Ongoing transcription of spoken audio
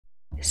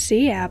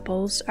Sea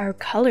apples are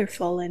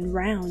colorful and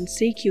round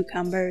sea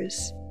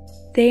cucumbers.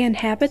 They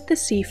inhabit the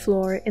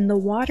seafloor in the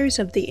waters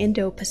of the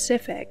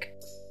Indo-Pacific.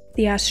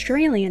 The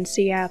Australian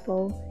sea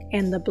apple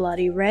and the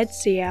bloody red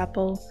sea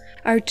apple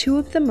are two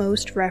of the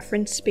most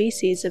referenced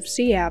species of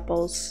sea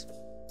apples.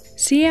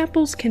 Sea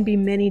apples can be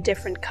many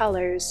different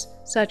colors,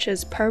 such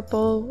as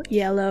purple,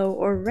 yellow,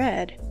 or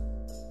red.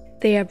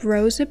 They have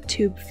rows of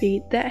tube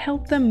feet that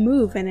help them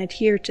move and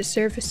adhere to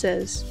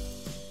surfaces.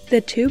 The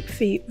tube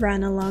feet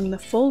run along the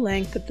full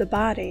length of the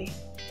body.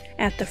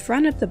 At the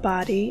front of the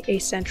body, a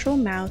central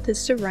mouth is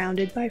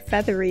surrounded by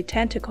feathery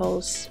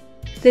tentacles.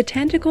 The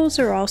tentacles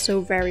are also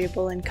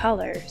variable in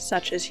color,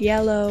 such as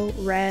yellow,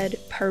 red,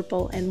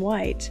 purple, and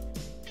white.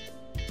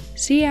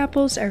 Sea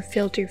apples are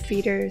filter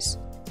feeders.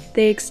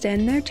 They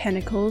extend their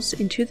tentacles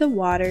into the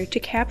water to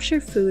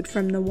capture food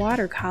from the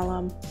water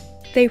column.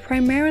 They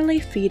primarily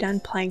feed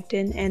on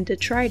plankton and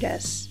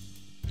detritus.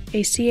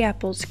 A sea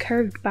apple's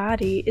curved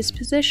body is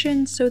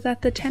positioned so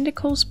that the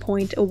tentacles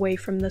point away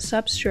from the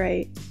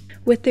substrate,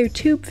 with their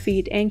tube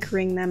feet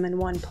anchoring them in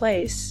one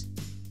place.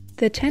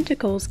 The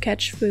tentacles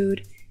catch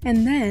food,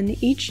 and then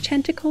each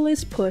tentacle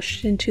is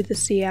pushed into the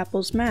sea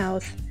apple's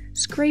mouth,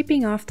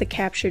 scraping off the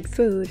captured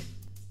food.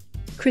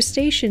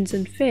 Crustaceans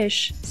and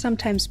fish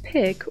sometimes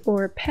pick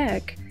or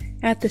peck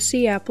at the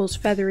sea apple's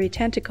feathery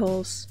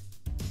tentacles.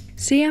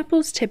 Sea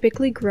apples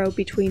typically grow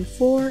between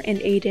 4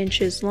 and 8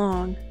 inches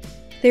long.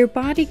 Their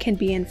body can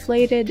be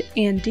inflated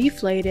and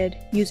deflated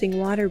using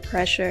water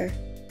pressure.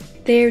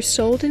 They are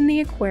sold in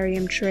the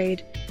aquarium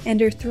trade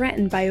and are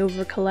threatened by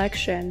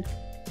overcollection.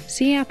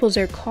 Sea apples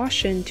are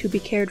cautioned to be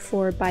cared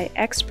for by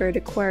expert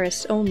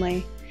aquarists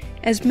only,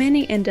 as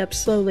many end up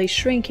slowly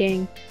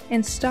shrinking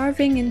and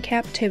starving in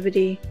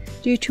captivity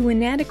due to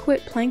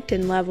inadequate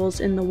plankton levels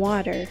in the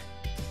water.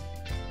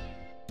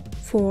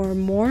 For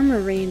more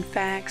marine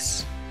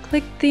facts,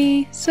 click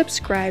the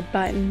subscribe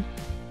button.